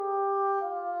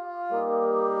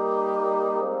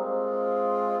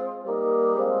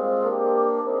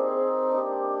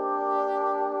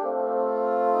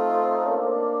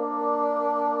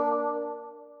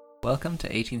Welcome to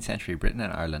 18th Century Britain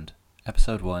and Ireland,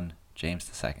 Episode 1, James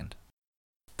II.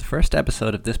 The first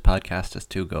episode of this podcast has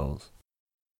two goals.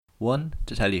 1,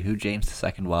 to tell you who James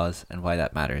II was and why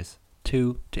that matters.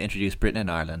 2, to introduce Britain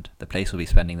and Ireland, the place we'll be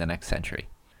spending the next century.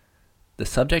 The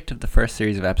subject of the first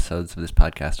series of episodes of this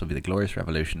podcast will be the Glorious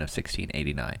Revolution of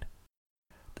 1689.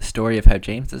 The story of how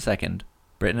James II,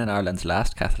 Britain and Ireland's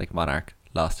last Catholic monarch,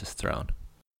 lost his throne.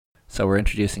 So we're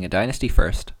introducing a dynasty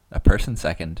first, a person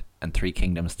second, and three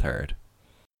kingdoms third.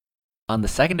 On the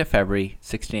 2nd of February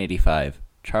 1685,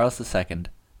 Charles II,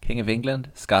 King of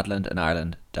England, Scotland and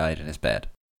Ireland, died in his bed.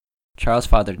 Charles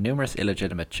fathered numerous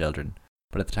illegitimate children,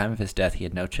 but at the time of his death he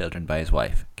had no children by his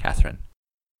wife, Catherine.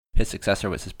 His successor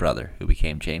was his brother, who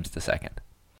became James II.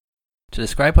 To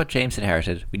describe what James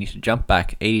inherited, we need to jump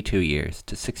back 82 years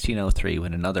to 1603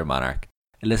 when another monarch,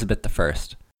 Elizabeth I,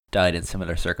 died in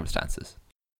similar circumstances.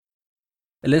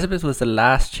 Elizabeth was the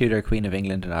last Tudor Queen of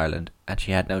England and Ireland, and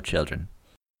she had no children.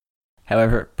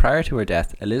 However, prior to her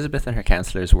death, Elizabeth and her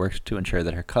councillors worked to ensure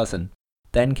that her cousin,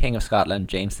 then King of Scotland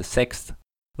James VI,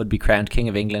 would be crowned King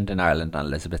of England and Ireland on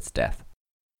Elizabeth's death.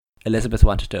 Elizabeth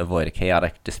wanted to avoid a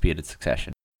chaotic, disputed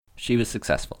succession. She was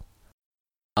successful.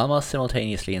 Almost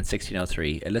simultaneously in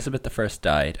 1603, Elizabeth I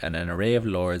died, and an array of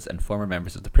lords and former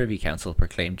members of the Privy Council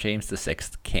proclaimed James VI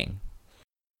king.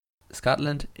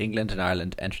 Scotland, England and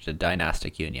Ireland entered a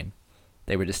dynastic union.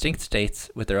 They were distinct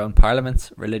states with their own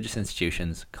parliaments, religious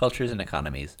institutions, cultures and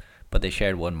economies, but they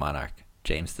shared one monarch,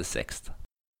 James VI.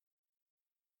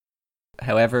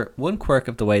 However, one quirk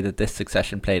of the way that this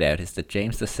succession played out is that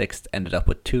James VI ended up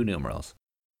with two numerals.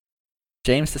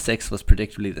 James VI was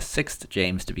predictably the sixth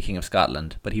James to be King of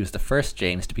Scotland, but he was the first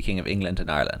James to be King of England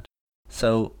and Ireland.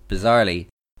 So, bizarrely,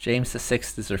 James VI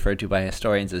is referred to by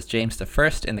historians as James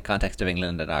I in the context of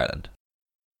England and Ireland.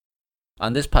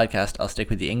 On this podcast, I'll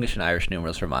stick with the English and Irish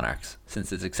numerals for monarchs,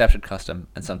 since it's accepted custom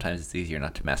and sometimes it's easier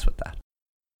not to mess with that.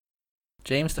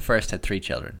 James I had three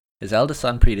children. His eldest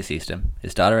son predeceased him,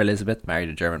 his daughter Elizabeth married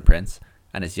a German prince,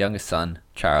 and his youngest son,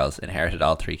 Charles, inherited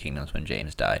all three kingdoms when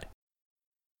James died.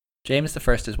 James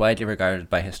I is widely regarded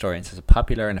by historians as a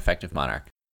popular and effective monarch.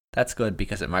 That's good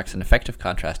because it marks an effective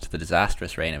contrast to the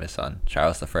disastrous reign of his son,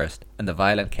 Charles I, and the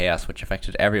violent chaos which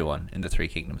affected everyone in the three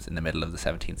kingdoms in the middle of the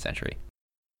 17th century.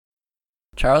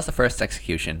 Charles I's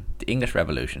execution, the English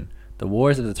Revolution, the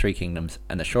wars of the three kingdoms,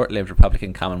 and the short-lived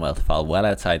Republican Commonwealth fall well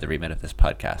outside the remit of this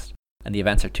podcast, and the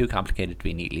events are too complicated to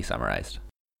be neatly summarised.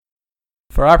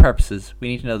 For our purposes, we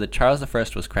need to know that Charles I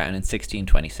was crowned in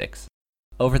 1626.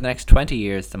 Over the next 20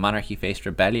 years, the monarchy faced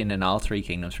rebellion in all three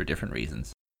kingdoms for different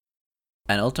reasons.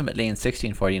 And ultimately in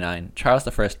 1649, Charles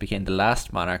I became the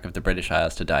last monarch of the British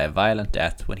Isles to die a violent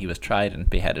death when he was tried and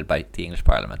beheaded by the English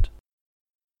Parliament.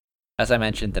 As I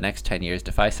mentioned, the next 10 years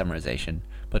defy summarisation,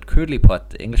 but crudely put,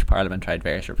 the English Parliament tried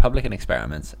various republican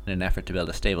experiments in an effort to build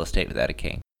a stable state without a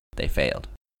king. They failed.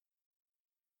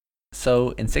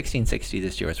 So, in 1660 the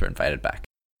Stuarts were invited back.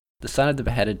 The son of the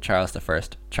beheaded Charles I,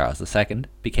 Charles II,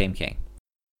 became king.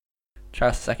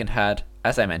 Charles II had,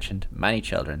 as I mentioned, many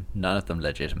children, none of them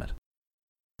legitimate.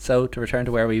 So, to return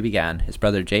to where we began, his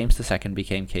brother James II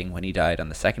became king when he died on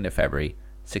the 2nd of February,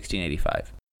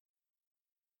 1685.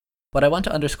 What I want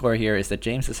to underscore here is that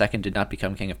James II did not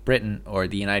become king of Britain or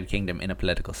the United Kingdom in a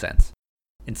political sense.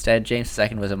 Instead, James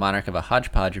II was a monarch of a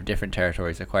hodgepodge of different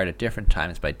territories acquired at different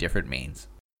times by different means.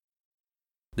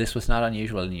 This was not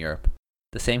unusual in Europe.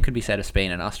 The same could be said of Spain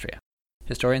and Austria.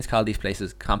 Historians call these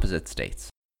places composite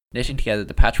states. Knitting together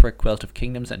the patchwork quilt of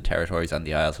kingdoms and territories on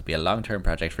the Isles will be a long-term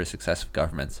project for successive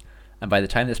governments, and by the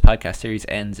time this podcast series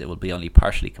ends, it will be only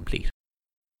partially complete.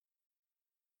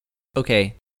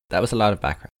 Okay, that was a lot of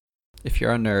background. If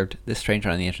you're unnerved, this stranger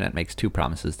on the internet makes two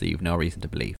promises that you've no reason to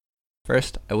believe.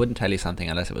 First, I wouldn't tell you something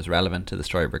unless it was relevant to the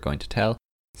story we're going to tell.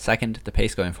 Second, the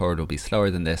pace going forward will be slower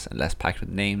than this and less packed with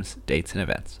names, dates and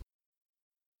events.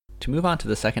 To move on to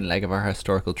the second leg of our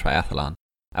historical triathlon,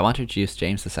 I want to introduce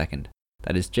James II.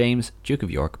 That is James, Duke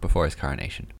of York, before his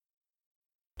coronation.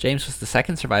 James was the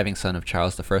second surviving son of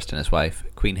Charles I and his wife,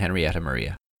 Queen Henrietta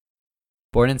Maria.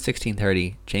 Born in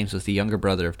 1630, James was the younger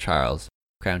brother of Charles,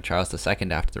 crowned Charles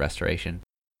II after the Restoration,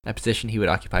 a position he would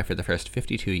occupy for the first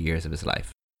 52 years of his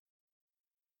life.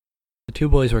 The two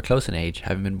boys were close in age,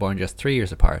 having been born just 3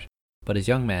 years apart, but as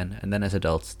young men and then as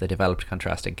adults they developed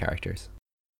contrasting characters.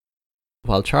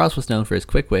 While Charles was known for his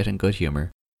quick wit and good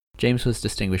humour, James was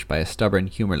distinguished by a stubborn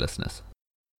humourlessness.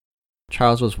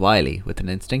 Charles was wily, with an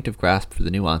instinctive grasp for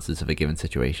the nuances of a given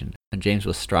situation, and James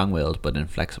was strong-willed but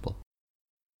inflexible.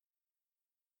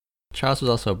 Charles was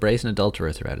also a brazen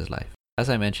adulterer throughout his life. As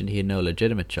I mentioned, he had no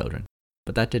legitimate children,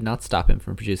 but that did not stop him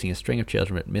from producing a string of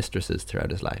children with mistresses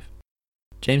throughout his life.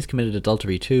 James committed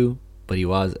adultery too, but he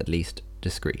was, at least,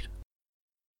 discreet.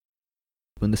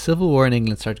 When the Civil War in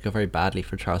England started to go very badly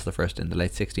for Charles I in the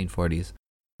late 1640s,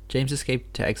 James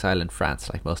escaped to exile in France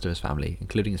like most of his family,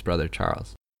 including his brother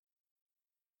Charles.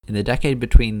 In the decade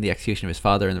between the execution of his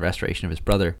father and the restoration of his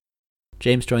brother,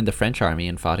 James joined the French army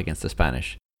and fought against the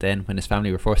Spanish. Then, when his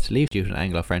family were forced to leave due to an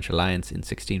Anglo-French alliance in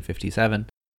 1657,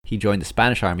 he joined the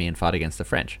Spanish army and fought against the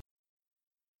French.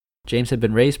 James had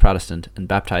been raised Protestant and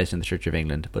baptised in the Church of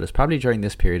England, but it was probably during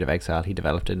this period of exile he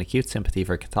developed an acute sympathy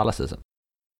for Catholicism.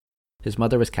 His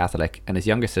mother was Catholic, and his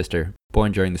younger sister,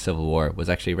 born during the Civil War, was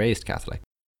actually raised Catholic.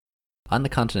 On the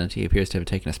continent, he appears to have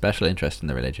taken a special interest in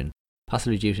the religion,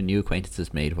 possibly due to new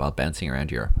acquaintances made while bouncing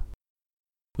around Europe.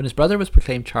 When his brother was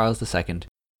proclaimed Charles II,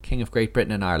 King of Great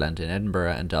Britain and Ireland in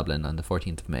Edinburgh and Dublin on the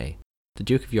 14th of May, the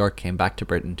Duke of York came back to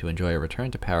Britain to enjoy a return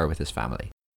to power with his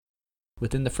family.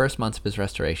 Within the first months of his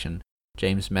restoration,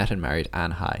 James met and married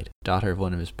Anne Hyde, daughter of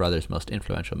one of his brother's most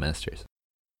influential ministers.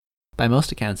 By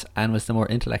most accounts, Anne was the more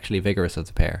intellectually vigorous of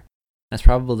the pair, and it's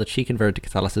probable that she converted to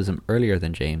Catholicism earlier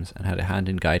than James and had a hand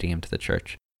in guiding him to the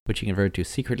church, which he converted to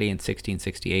secretly in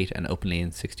 1668 and openly in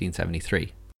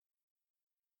 1673.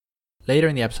 Later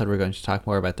in the episode we're going to talk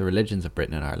more about the religions of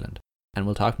Britain and Ireland, and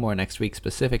we'll talk more next week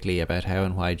specifically about how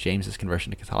and why James's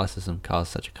conversion to Catholicism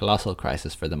caused such a colossal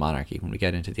crisis for the monarchy when we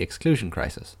get into the exclusion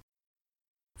crisis.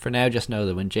 For now, just know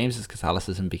that when James's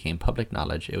Catholicism became public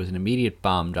knowledge, it was an immediate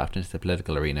bomb dropped into the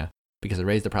political arena because it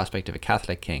raised the prospect of a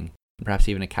Catholic king, and perhaps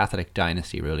even a Catholic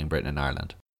dynasty ruling Britain and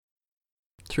Ireland.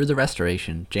 Through the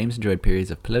Restoration, James enjoyed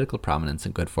periods of political prominence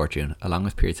and good fortune, along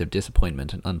with periods of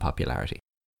disappointment and unpopularity.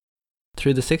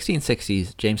 Through the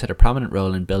 1660s, James had a prominent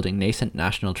role in building nascent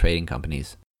national trading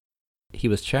companies. He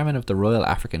was chairman of the Royal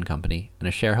African Company and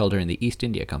a shareholder in the East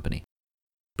India Company.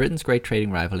 Britain's great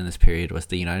trading rival in this period was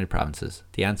the United Provinces,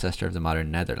 the ancestor of the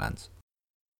modern Netherlands.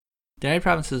 The United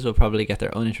Provinces will probably get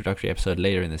their own introductory episode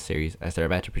later in this series as they're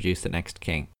about to produce the next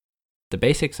king. The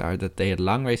basics are that they had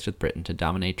long raced with Britain to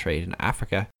dominate trade in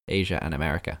Africa, Asia and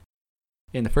America.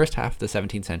 In the first half of the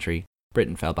 17th century,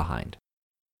 Britain fell behind.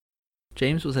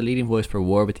 James was a leading voice for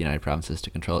war with the United Provinces to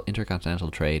control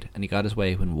intercontinental trade, and he got his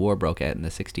way when war broke out in the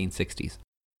 1660s.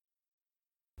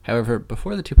 However,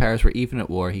 before the two powers were even at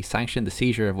war, he sanctioned the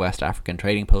seizure of West African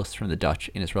trading posts from the Dutch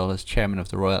in his role as chairman of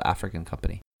the Royal African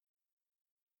Company.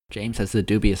 James has the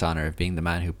dubious honour of being the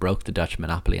man who broke the Dutch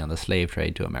monopoly on the slave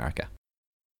trade to America.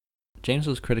 James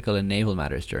was critical in naval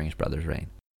matters during his brother's reign.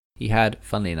 He had,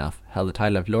 funnily enough, held the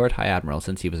title of Lord High Admiral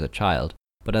since he was a child,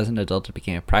 but as an adult it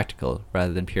became a practical,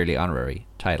 rather than purely honorary,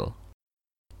 title.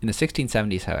 In the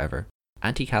 1670s, however,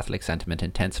 anti-Catholic sentiment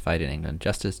intensified in England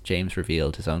just as James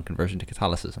revealed his own conversion to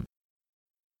Catholicism.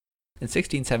 In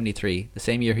 1673, the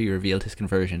same year he revealed his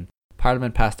conversion,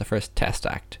 Parliament passed the first Test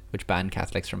Act, which banned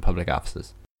Catholics from public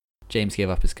offices. James gave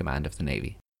up his command of the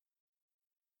Navy.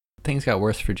 Things got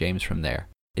worse for James from there.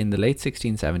 In the late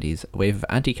 1670s, a wave of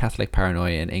anti-Catholic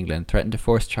paranoia in England threatened to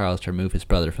force Charles to remove his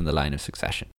brother from the line of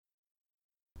succession.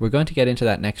 We're going to get into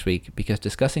that next week because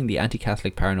discussing the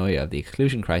anti-Catholic paranoia of the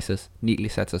exclusion crisis neatly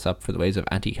sets us up for the waves of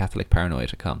anti-Catholic paranoia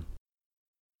to come.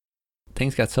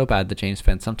 Things got so bad that James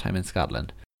spent some time in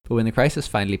Scotland, but when the crisis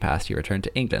finally passed he returned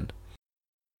to England.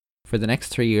 For the next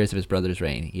 3 years of his brother's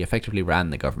reign, he effectively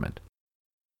ran the government.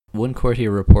 One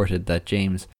courtier reported that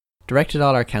James directed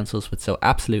all our councils with so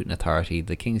absolute an authority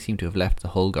the king seemed to have left the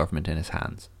whole government in his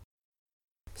hands.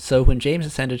 So when James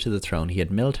ascended to the throne, he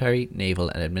had military, naval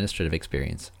and administrative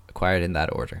experience, acquired in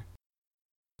that order.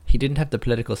 He didn't have the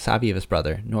political savvy of his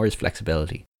brother, nor his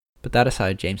flexibility, but that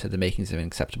aside, James had the makings of an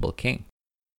acceptable king.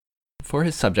 For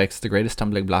his subjects, the greatest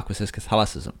stumbling block was his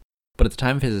Catholicism, but at the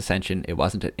time of his ascension, it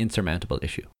wasn't an insurmountable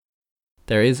issue.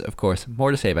 There is, of course,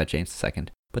 more to say about James II,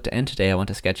 but to end today I want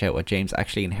to sketch out what James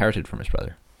actually inherited from his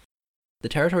brother. The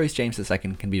territories James II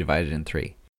can be divided in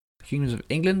three. The kingdoms of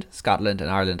England, Scotland and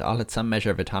Ireland all had some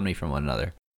measure of autonomy from one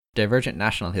another, divergent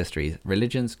national histories,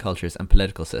 religions, cultures and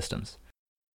political systems.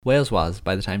 Wales was,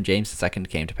 by the time James II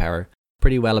came to power,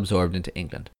 pretty well absorbed into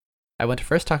England. I want to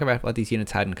first talk about what these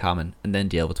units had in common and then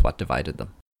deal with what divided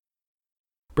them.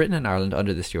 Britain and Ireland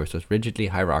under the Stuarts was rigidly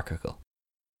hierarchical.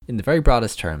 In the very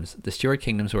broadest terms, the Stuart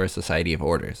kingdoms were a society of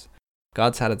orders.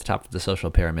 God sat at the top of the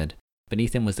social pyramid.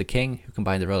 Beneath him was the king, who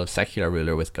combined the role of secular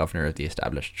ruler with governor of the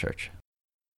established church.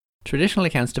 Traditional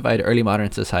accounts divide early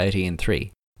modern society in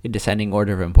three, in descending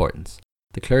order of importance: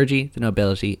 the clergy, the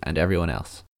nobility, and everyone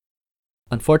else.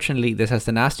 Unfortunately, this has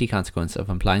the nasty consequence of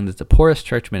implying that the poorest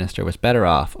church minister was better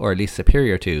off, or at least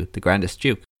superior to, the grandest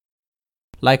duke.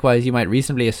 Likewise, you might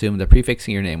reasonably assume that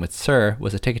prefixing your name with Sir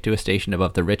was a ticket to a station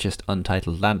above the richest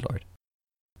untitled landlord.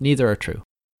 Neither are true.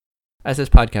 As this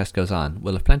podcast goes on,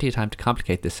 we'll have plenty of time to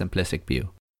complicate this simplistic view.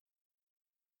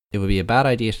 It would be a bad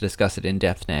idea to discuss it in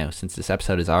depth now, since this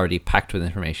episode is already packed with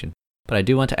information, but I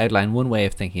do want to outline one way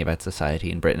of thinking about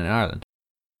society in Britain and Ireland.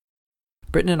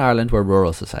 Britain and Ireland were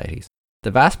rural societies.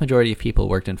 The vast majority of people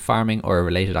worked in farming or a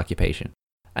related occupation,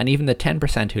 and even the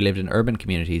 10% who lived in urban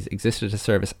communities existed to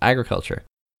service agriculture.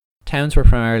 Towns were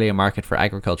primarily a market for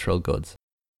agricultural goods.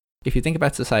 If you think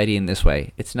about society in this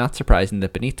way, it's not surprising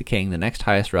that beneath the king, the next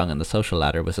highest rung on the social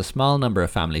ladder was a small number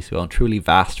of families who owned truly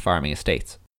vast farming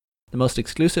estates. The most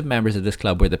exclusive members of this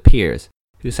club were the peers,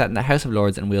 who sat in the House of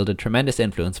Lords and wielded tremendous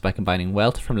influence by combining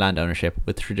wealth from land ownership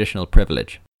with traditional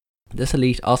privilege. This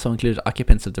elite also included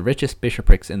occupants of the richest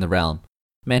bishoprics in the realm,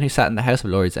 men who sat in the House of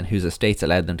Lords and whose estates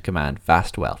allowed them to command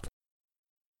vast wealth.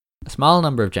 A small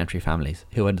number of gentry families,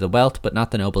 who had the wealth but not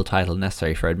the noble title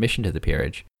necessary for admission to the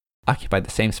peerage, occupied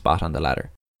the same spot on the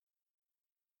ladder.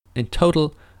 In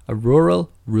total, a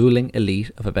rural, ruling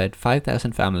elite of about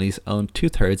 5,000 families owned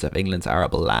 2/3 of England's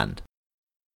arable land.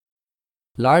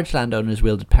 Large landowners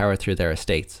wielded power through their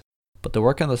estates, but the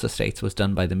work on those estates was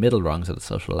done by the middle rungs of the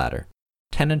social ladder.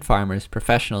 Tenant farmers,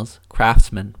 professionals,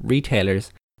 craftsmen,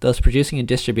 retailers, those producing and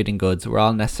distributing goods were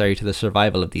all necessary to the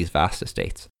survival of these vast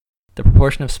estates. The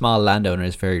proportion of small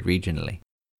landowners varied regionally.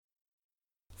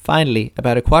 Finally,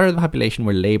 about a quarter of the population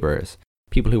were labourers,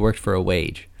 people who worked for a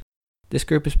wage. This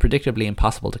group is predictably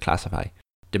impossible to classify.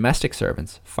 Domestic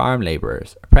servants, farm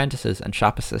labourers, apprentices and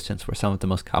shop assistants were some of the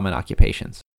most common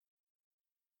occupations.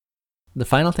 The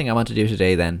final thing I want to do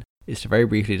today then is to very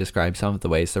briefly describe some of the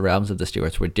ways the realms of the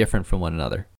Stuarts were different from one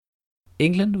another.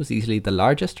 England was easily the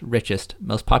largest, richest,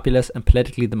 most populous and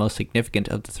politically the most significant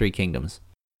of the three kingdoms.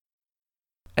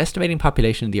 Estimating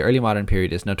population in the early modern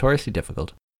period is notoriously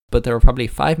difficult, but there were probably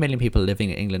 5 million people living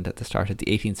in England at the start of the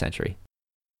 18th century.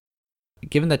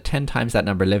 Given that 10 times that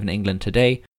number live in England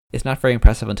today, it's not very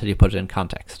impressive until you put it in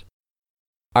context.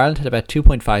 Ireland had about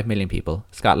 2.5 million people,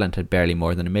 Scotland had barely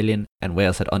more than 1 million, and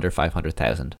Wales had under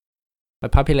 500,000. By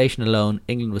population alone,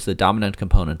 England was the dominant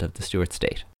component of the Stuart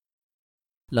state.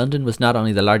 London was not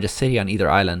only the largest city on either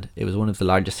island, it was one of the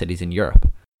largest cities in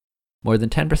Europe. More than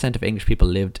 10% of English people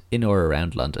lived in or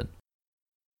around London.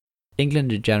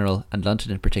 England in general, and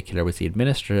London in particular, was the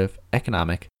administrative,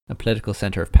 economic, and political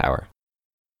centre of power.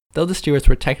 Though the Stuarts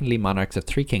were technically monarchs of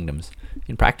 3 kingdoms,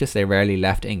 in practice they rarely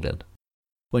left England.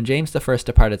 When James I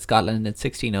departed Scotland in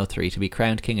 1603 to be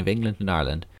crowned King of England and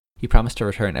Ireland, he promised to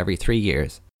return every 3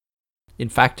 years. In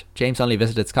fact, James only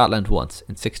visited Scotland once,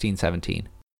 in 1617.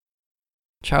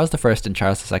 Charles I and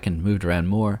Charles II moved around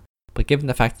more, but given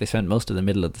the fact they spent most of the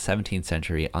middle of the 17th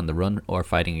century on the run or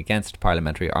fighting against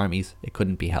parliamentary armies, it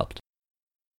couldn't be helped.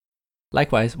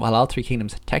 Likewise, while all 3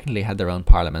 kingdoms technically had their own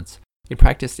parliaments, in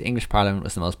practice the English Parliament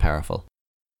was the most powerful.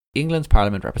 England's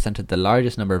Parliament represented the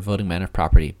largest number of voting men of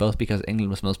property, both because England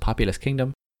was the most populous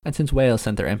kingdom, and since Wales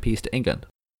sent their MPs to England.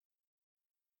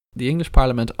 The English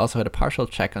Parliament also had a partial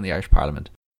check on the Irish Parliament,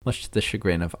 much to the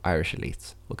chagrin of Irish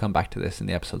elites. We'll come back to this in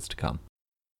the episodes to come.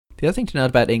 The other thing to note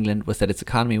about England was that its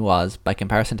economy was, by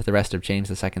comparison to the rest of James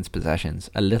II's possessions,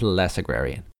 a little less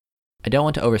agrarian. I don't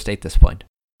want to overstate this point.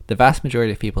 The vast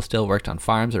majority of people still worked on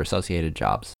farms or associated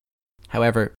jobs.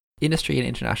 However, industry and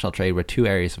international trade were 2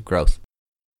 areas of growth.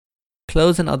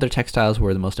 Clothes and other textiles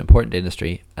were the most important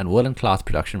industry, and woolen cloth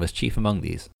production was chief among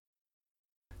these.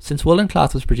 Since woolen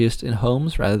cloth was produced in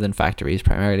homes rather than factories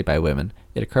primarily by women,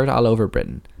 it occurred all over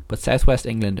Britain, but southwest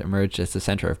England emerged as the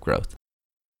centre of growth.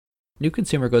 New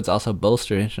consumer goods also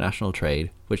bolstered international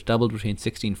trade, which doubled between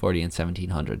 1640 and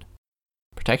 1700.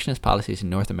 Protectionist policies in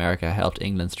North America helped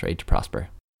England's trade to prosper.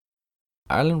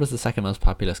 Ireland was the second most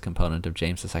populous component of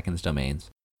James II's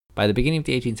domains. By the beginning of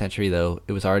the 18th century, though,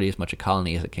 it was already as much a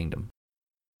colony as a kingdom.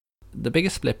 The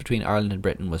biggest split between Ireland and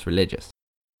Britain was religious.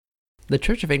 The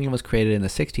Church of England was created in the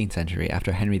 16th century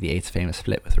after Henry VIII's famous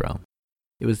split with Rome.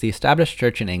 It was the established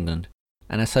church in England,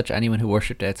 and as such anyone who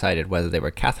worshipped outside it, whether they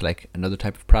were Catholic, another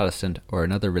type of Protestant, or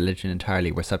another religion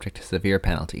entirely, were subject to severe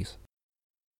penalties.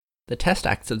 The Test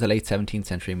Acts of the late 17th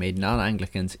century made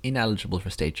non-Anglicans ineligible for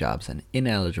state jobs and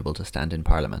ineligible to stand in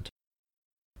Parliament.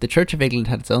 The Church of England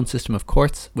had its own system of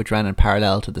courts, which ran in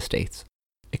parallel to the states.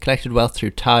 It collected wealth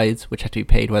through tithes, which had to be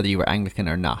paid whether you were Anglican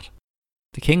or not.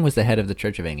 The King was the head of the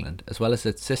Church of England, as well as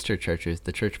its sister churches,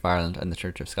 the Church of Ireland and the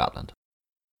Church of Scotland.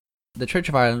 The Church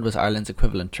of Ireland was Ireland's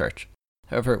equivalent church.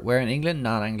 However, where in England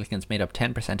non-Anglicans made up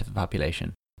 10% of the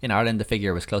population, in Ireland the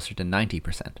figure was closer to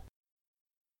 90%.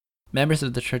 Members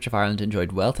of the Church of Ireland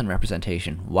enjoyed wealth and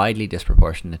representation widely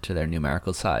disproportionate to their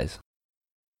numerical size.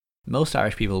 Most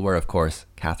Irish people were, of course,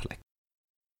 Catholic.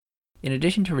 In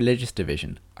addition to religious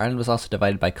division, Ireland was also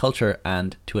divided by culture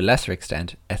and, to a lesser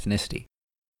extent, ethnicity.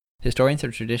 Historians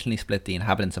have traditionally split the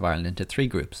inhabitants of Ireland into 3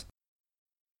 groups.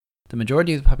 The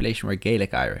majority of the population were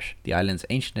Gaelic Irish, the island's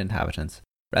ancient inhabitants,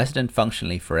 resident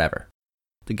functionally forever.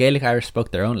 The Gaelic Irish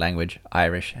spoke their own language,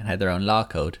 Irish, and had their own law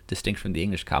code, distinct from the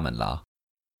English common law.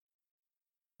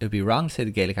 It would be wrong to say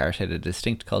the Gaelic Irish had a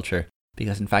distinct culture,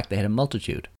 because in fact they had a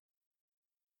multitude.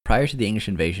 Prior to the English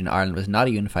invasion, Ireland was not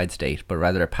a unified state, but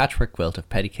rather a patchwork quilt of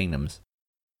petty kingdoms.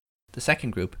 The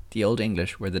second group, the Old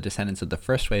English, were the descendants of the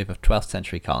first wave of 12th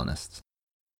century colonists.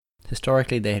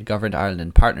 Historically, they had governed Ireland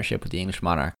in partnership with the English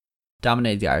monarch,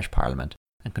 dominated the Irish Parliament,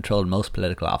 and controlled most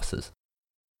political offices.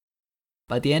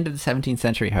 By the end of the 17th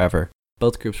century, however,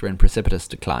 both groups were in precipitous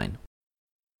decline.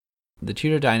 The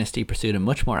Tudor dynasty pursued a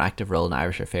much more active role in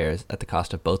Irish affairs at the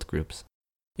cost of both groups.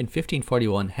 In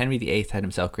 1541, Henry VIII had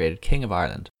himself created King of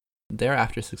Ireland.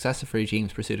 Thereafter, successive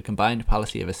regimes pursued a combined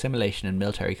policy of assimilation and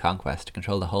military conquest to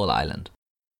control the whole island.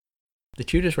 The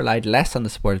Tudors relied less on the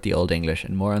support of the Old English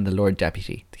and more on the Lord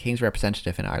Deputy, the King's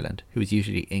representative in Ireland, who was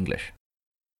usually English.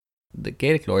 The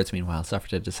Gaelic lords, meanwhile,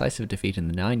 suffered a decisive defeat in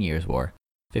the 9 Years' War,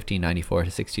 1594 to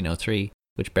 1603,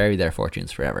 which buried their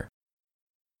fortunes forever.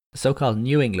 The so-called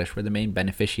New English were the main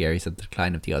beneficiaries of the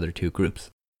decline of the other two groups.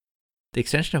 The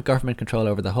extension of government control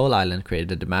over the whole island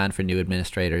created a demand for new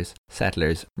administrators,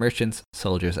 settlers, merchants,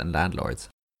 soldiers and landlords.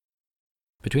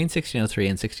 Between 1603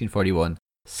 and 1641,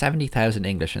 70,000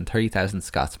 English and 30,000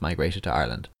 Scots migrated to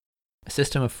Ireland. A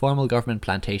system of formal government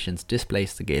plantations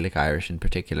displaced the Gaelic Irish in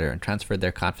particular and transferred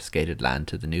their confiscated land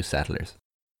to the new settlers.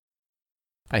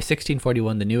 By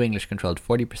 1641, the New English controlled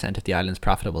 40% of the island's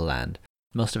profitable land,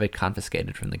 most of it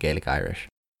confiscated from the Gaelic Irish.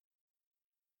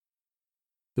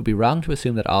 It would be wrong to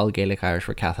assume that all Gaelic Irish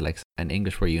were Catholics and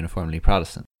English were uniformly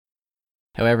Protestant.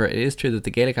 However, it is true that the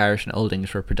Gaelic Irish and Old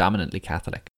English were predominantly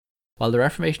Catholic. While the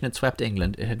Reformation had swept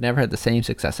England, it had never had the same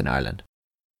success in Ireland.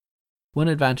 One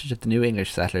advantage of the New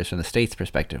English settlers from the state's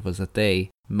perspective was that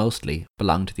they, mostly,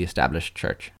 belonged to the established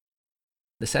church.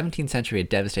 The 17th century had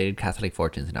devastated Catholic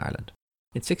fortunes in Ireland.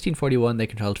 In 1641 they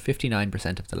controlled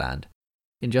 59% of the land.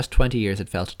 In just 20 years it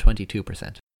fell to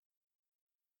 22%.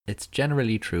 It's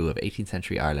generally true of 18th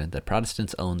century Ireland that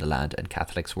Protestants owned the land and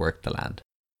Catholics worked the land.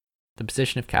 The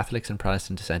position of Catholics and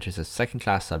Protestant dissenters as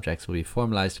second-class subjects will be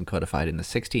formalised and codified in the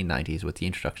 1690s with the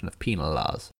introduction of penal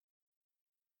laws.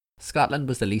 Scotland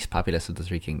was the least populous of the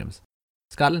three kingdoms.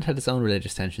 Scotland had its own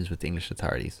religious tensions with the English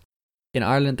authorities. In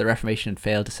Ireland, the Reformation had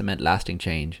failed to cement lasting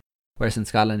change, whereas in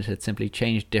Scotland it had simply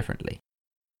changed differently.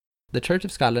 The Church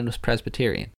of Scotland was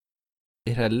Presbyterian.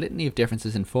 It had a litany of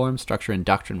differences in form, structure and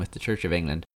doctrine with the Church of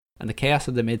England, and the chaos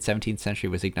of the mid-17th century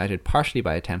was ignited partially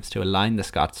by attempts to align the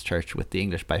Scots Church with the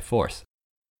English by force.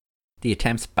 The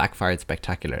attempts backfired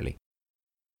spectacularly.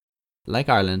 Like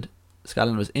Ireland,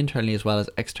 Scotland was internally as well as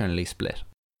externally split.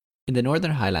 In the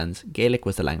Northern Highlands, Gaelic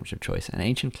was the language of choice, and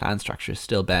ancient clan structures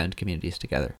still bound communities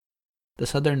together. The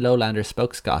southern lowlanders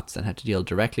spoke Scots and had to deal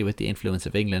directly with the influence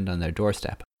of England on their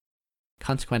doorstep.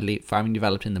 Consequently, farming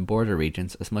developed in the border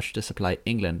regions as much to supply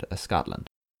England as Scotland.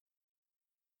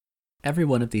 Every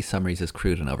one of these summaries is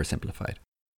crude and oversimplified,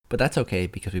 but that's okay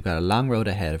because we've got a long road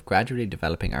ahead of gradually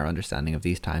developing our understanding of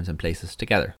these times and places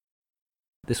together.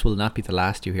 This will not be the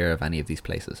last you hear of any of these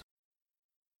places.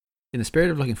 In the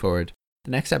spirit of looking forward,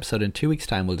 the next episode in 2 weeks'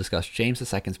 time will discuss James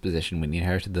II's position when he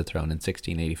inherited the throne in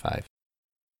 1685.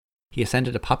 He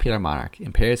ascended a popular monarch,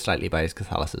 impaired slightly by his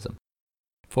Catholicism.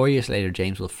 4 years later,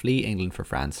 James will flee England for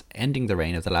France, ending the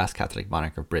reign of the last Catholic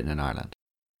monarch of Britain and Ireland.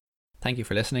 Thank you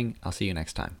for listening. I'll see you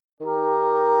next time.